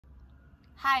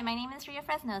Hi, my name is Ria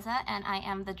Fresnoza, and I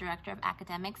am the Director of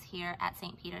Academics here at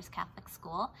St. Peter's Catholic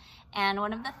School. And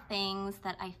one of the things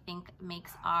that I think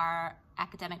makes our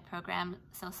academic program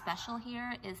so special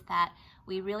here is that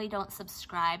we really don't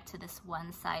subscribe to this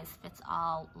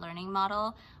one-size-fits-all learning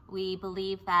model. We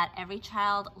believe that every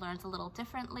child learns a little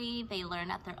differently, they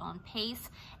learn at their own pace,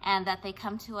 and that they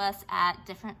come to us at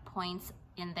different points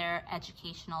in their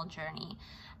educational journey.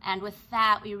 And with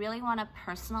that, we really want to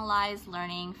personalize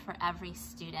learning for every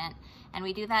student. And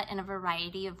we do that in a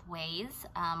variety of ways.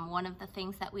 One of the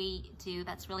things that we do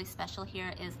that's really special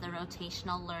here is the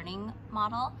rotational learning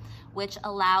model, which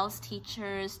allows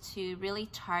teachers to really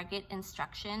target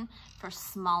instruction for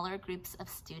smaller groups of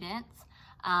students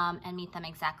and meet them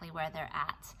exactly where they're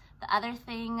at. The other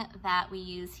thing that we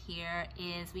use here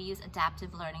is we use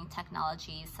adaptive learning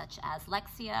technologies such as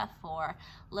Lexia for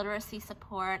literacy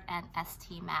support and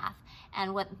ST Math.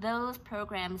 And what those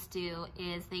programs do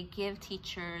is they give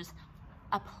teachers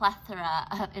a plethora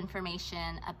of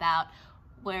information about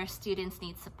where students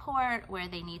need support, where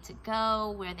they need to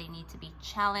go, where they need to be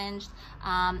challenged,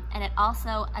 and it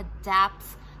also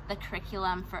adapts the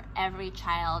curriculum for every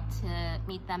child to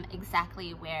meet them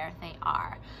exactly where they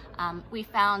are. We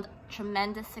found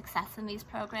tremendous success in these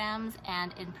programs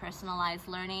and in personalized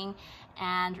learning,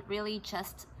 and really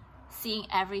just seeing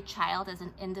every child as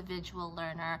an individual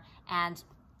learner and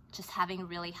just having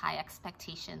really high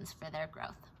expectations for their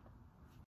growth.